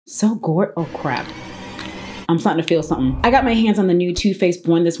So oh crap. I'm starting to feel something. I got my hands on the new Too Faced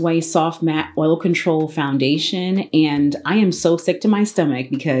Born This Way Soft Matte Oil Control Foundation, and I am so sick to my stomach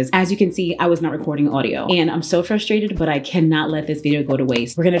because, as you can see, I was not recording audio. And I'm so frustrated, but I cannot let this video go to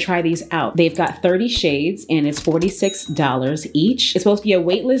waste. We're gonna try these out. They've got 30 shades, and it's $46 each. It's supposed to be a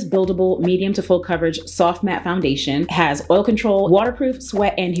weightless, buildable, medium to full coverage, soft matte foundation. It has oil control, waterproof,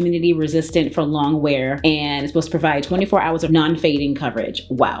 sweat, and humidity resistant for long wear, and it's supposed to provide 24 hours of non-fading coverage.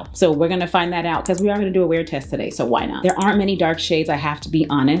 Wow. So we're gonna find that out because we are gonna do a wear test today, so why not? There aren't many dark shades, I have to be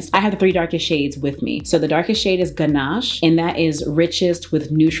honest. I have the 3 darkest shades with me. So the darkest shade is Ganache, and that is richest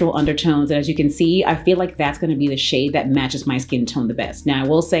with neutral undertones. And as you can see, I feel like that's gonna be the shade that matches my skin tone the best. Now I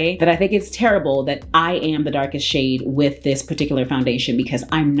will say that I think it's terrible that I am the darkest shade with this particular foundation because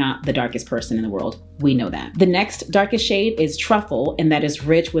I'm not the darkest person in the world. We know that. The next darkest shade is Truffle, and that is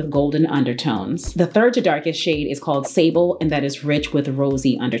rich with golden undertones. The third to darkest shade is called Sable, and that is rich with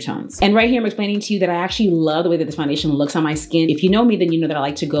rosy undertones. And right here I'm explaining to you that I actually love the way that this foundation looks on my skin. If you know me, then you know that I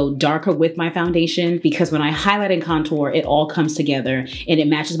like to go darker with my foundation because when I highlight and contour, it all comes together and it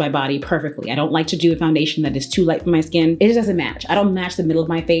matches my body perfectly. I don't like to do a foundation that is too light for my skin. It just doesn't match. I don't match the middle of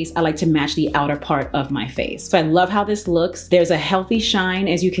my face. I like to match the outer part of my face. So I love how this looks. There's a healthy shine,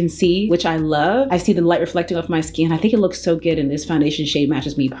 as you can see, which I love. I see the light reflecting off my skin. I think it looks so good, and this foundation shade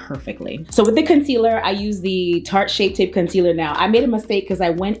matches me perfectly. So with the concealer, I use the Tarte Shape Tape Concealer. Now, I made a mistake because I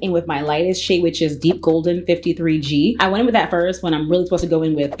went in with my lightest shade, which is Deep Golden 53G. I went in with that first when I'm really supposed to go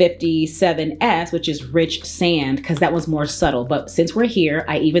in with 57S, which is Rich Sand, because that was more subtle. But since we're here,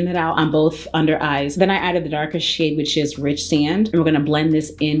 I evened it out on both under eyes. Then I added the darkest shade, which is Rich Sand. And we're gonna blend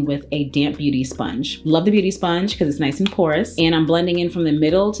this in with a damp beauty sponge. Love the beauty sponge because it's nice and porous. And I'm blending in from the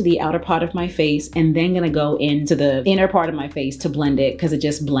middle to the outer part of my face, and then gonna go into the inner part of my face to blend it because it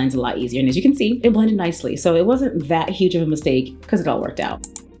just blends a lot easier. And as you can see, it blended nicely. So it wasn't that huge of a mistake because it all worked out.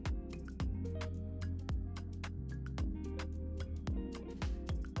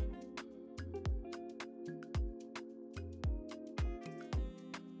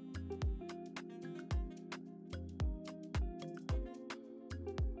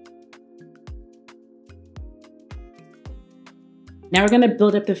 Now we're gonna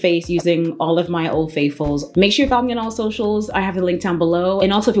build up the face using all of my Old Faithfuls. Make sure you follow me on all socials. I have the link down below.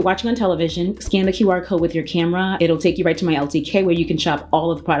 And also if you're watching on television, scan the QR code with your camera. It'll take you right to my LTK where you can shop all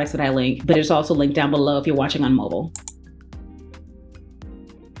of the products that I link, but it's also linked down below if you're watching on mobile.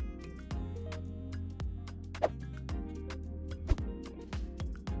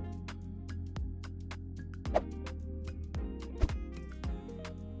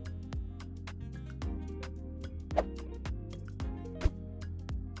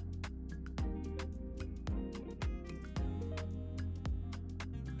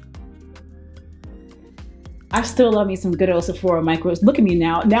 I still love me some good old Sephora Micros. Look at me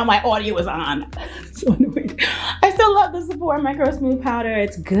now. Now my audio is on. So annoying. I still love the Sephora Micro Smooth Powder.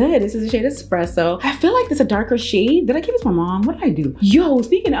 It's good. This is the shade Espresso. I feel like this is a darker shade. Did I give this to my mom? What did I do? Yo,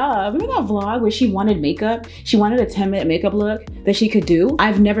 speaking of, remember that vlog where she wanted makeup? She wanted a 10-minute makeup look that she could do.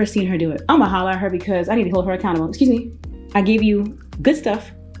 I've never seen her do it. I'm gonna holler at her because I need to hold her accountable. Excuse me. I gave you good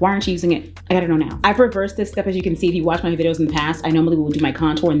stuff. Why aren't you using it? I gotta know now. I've reversed this step, as you can see if you watch my videos in the past. I normally will do my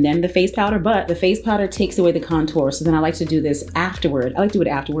contour and then the face powder, but the face powder takes away the contour, so then I like to do this afterward. I like to do it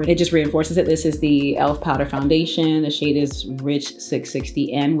afterward. It just reinforces it. This is the e.l.f. powder foundation. The shade is Rich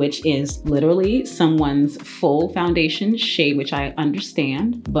 660N, which is literally someone's full foundation shade, which I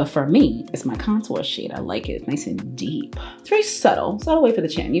understand. But for me, it's my contour shade. I like it, nice and deep. It's very subtle way for the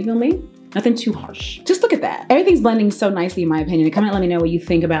chin, you feel me? Nothing too harsh. Just look at that. Everything's blending so nicely in my opinion. Comment, let me know what you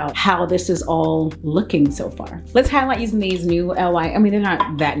think about how this is all looking so far. Let's highlight using these new I mean, they're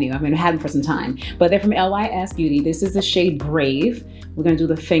not that new. I've had them for some time, but they're from LYS Beauty. This is the shade Brave. We're gonna do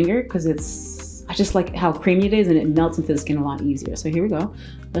the finger because I just like how creamy it is and it melts into the skin a lot easier. So here we go.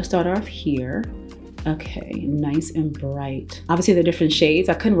 Let's start off here. Okay, nice and bright. Obviously they're different shades.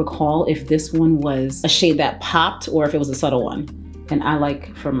 I couldn't recall if this one was a shade that popped or if it was a subtle one. And I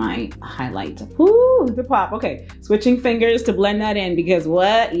like for my highlight. Ooh, the pop. Okay, switching fingers to blend that in because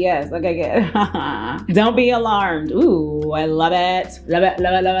what? Yes, okay, good. Don't be alarmed. Ooh, I love it. Love it,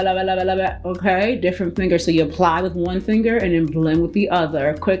 love it, love it, love it, love it, love it. Okay, different fingers. So you apply with one finger and then blend with the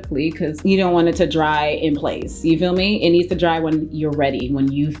other quickly because you don't want it to dry in place. You feel me? It needs to dry when you're ready, when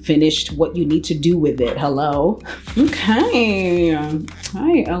you've finished what you need to do with it. Hello? Okay.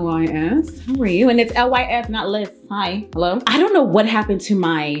 Hi, LYS. How are you? And it's LYS, not Liz. Hi, hello. I don't know what happened to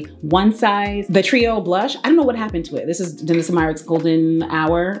my one size, the trio blush. I don't know what happened to it. This is Dennis & Meyrick's Golden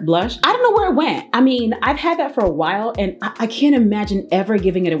Hour blush. I don't know where it went. I mean, I've had that for a while and I can't imagine ever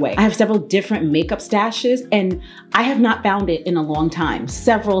giving it away. I have several different makeup stashes and I have not found it in a long time.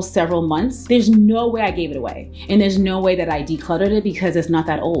 Several months. There's no way I gave it away. And there's no way that I decluttered it because it's not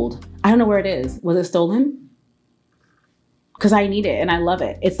that old. I don't know where it is. Was it stolen? Because I need it and I love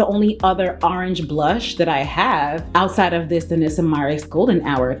it. It's the only other orange blush that I have outside of this Dennis & Meyrick's Golden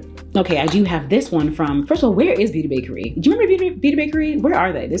Hour. Okay, I do have this one from, first of all, where is Beauty Bakery? Do you remember Beauty Bakery? Where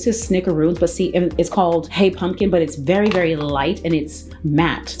are they? This is Snickeroons, but see, it's called Hey Pumpkin, but it's very, very light and it's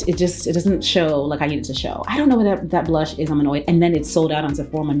matte. It doesn't show like I need it to show. I don't know where that blush is, I'm annoyed. And then it's sold out on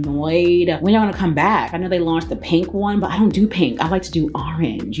Sephora, I'm annoyed. When y'all gonna come back? I know they launched the pink one, but I don't do pink. I like to do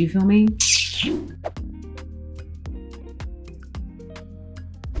orange, you feel me?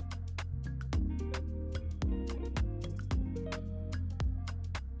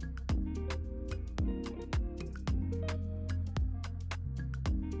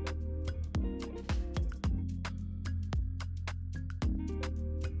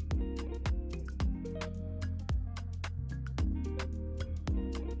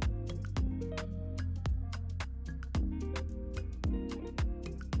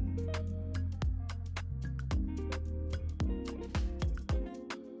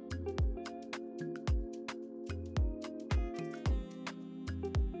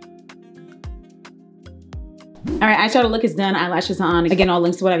 All right, eyeshadow look is done, eyelashes on. Again, all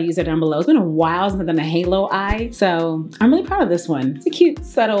links to what I've used are down below. It's been a while since I've done a halo eye, so I'm really proud of this one. It's a cute,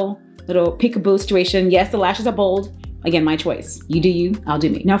 subtle little peekaboo situation. Yes, the lashes are bold. Again, my choice. You do you, I'll do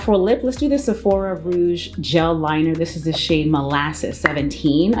me. Now for a lip, let's do this Sephora Rouge Gel Liner. This is the shade Molasses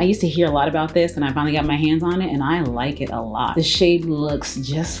 17. I used to hear a lot about this and I finally got my hands on it and I like it a lot. The shade looks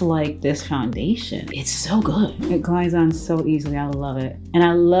just like this foundation. It's so good. It glides on so easily, I love it. And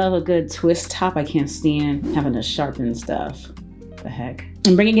I love a good twist top. I can't stand having to sharpen stuff. The heck.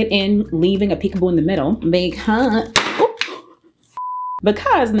 I'm bringing it in, leaving a peekaboo in the middle.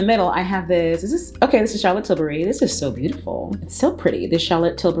 Because in the middle, I have this is Charlotte Tilbury. This is so beautiful. It's so pretty. This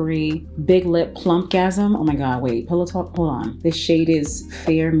Charlotte Tilbury Big Lip Plumpgasm. Oh my God, wait, Pillow Talk, hold on. This shade is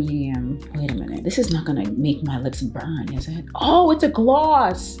fair medium. Wait a minute, this is not gonna make my lips burn, is it? Oh, it's a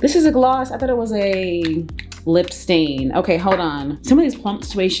gloss. This is a gloss. I thought it was a lip stain. Okay, hold on. Some of these plump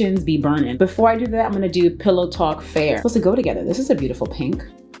situations be burning. Before I do that, I'm gonna do Pillow Talk Fair. It's supposed to go together. This is a beautiful pink.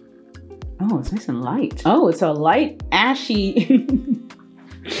 Oh, it's nice and light. Oh, it's a light ashy.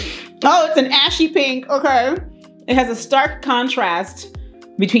 Oh, it's an ashy pink, okay. It has a stark contrast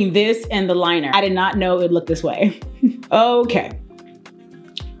between this and the liner. I did not know it would look this way. Okay.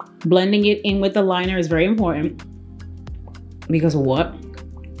 Blending it in with the liner is very important. Because of what?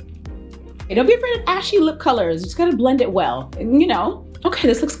 Hey, don't be afraid of ashy lip colors. You just gotta blend it well, you know. Okay,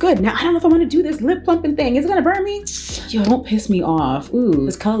 this looks good. Now, I don't know if I wanna do this lip plumping thing. Is it gonna burn me? Yo, don't piss me off. Ooh,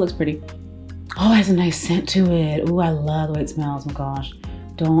 this color looks pretty. Oh, it has a nice scent to it. Ooh, I love the way it smells, oh my gosh.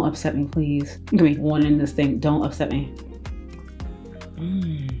 Don't upset me, please. Give me one in this thing. Don't upset me.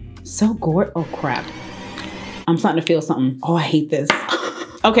 So gorgeous. Oh crap. I'm starting to feel something. Oh, I hate this.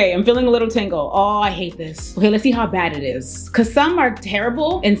 Okay, I'm feeling a little tingle. Oh, I hate this. Okay, let's see how bad it is. Cause some are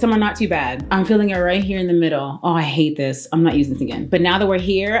terrible and some are not too bad. I'm feeling it right here in the middle. Oh, I hate this. I'm not using this again. But now that we're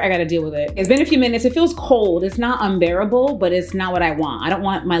here, I gotta deal with it. It's been a few minutes. It feels cold. It's not unbearable, but it's not what I want. I don't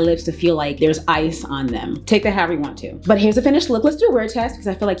want my lips to feel like there's ice on them. Take that however you want to. But here's a finished look. Let's do a wear test because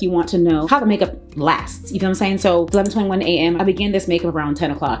I feel like you want to know how the makeup lasts. You know what I'm saying? So 11:21 a.m. I began this makeup around 10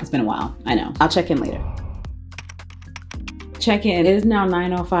 o'clock. It's been a while. I know. I'll check in later. Check in. It is now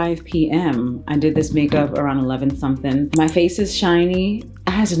 9:05 p.m. I did this makeup around 11 something. My face is shiny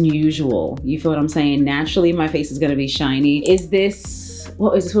as usual. You feel what I'm saying? Naturally, my face is gonna be shiny. Is this,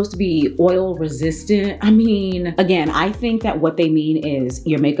 well, is it supposed to be oil resistant? I mean, again, I think that what they mean is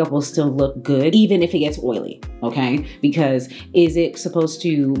your makeup will still look good even if it gets oily, okay? Because is it supposed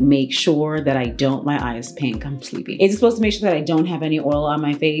to make sure that I don't, my eye is pink, I'm sleepy. Is it supposed to make sure that I don't have any oil on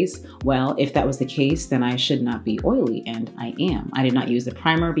my face? Well, if that was the case, then I should not be oily, and I am. I did not use the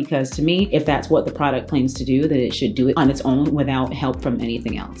primer because to me, if that's what the product claims to do, then it should do it on its own without help from anything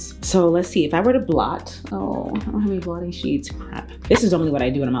else. So let's see, if I were to blot, oh, I don't have any blotting sheets, crap. This is normally what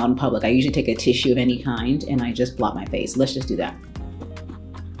I do when I'm out in public. I usually take a tissue of any kind and I just blot my face. Let's just do that.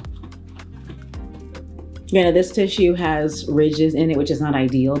 Yeah, this tissue has ridges in it, which is not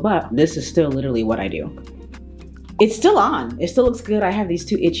ideal, but this is still literally what I do. It's still on. It still looks good. I have these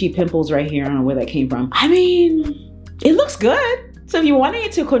two itchy pimples right here. I don't know where that came from. I mean, it looks good. So if you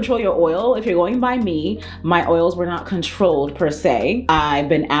wanted to control your oil, if you're going by me, my oils were not controlled per se. I've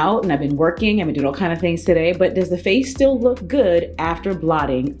been out and I've been working, I've been doing all kinds of things today, but does the face still look good after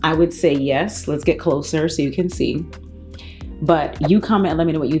blotting? I would say yes. Let's get closer so you can see. But you comment and let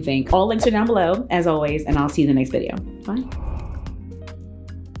me know what you think. All links are down below as always, and I'll see you in the next video. Bye.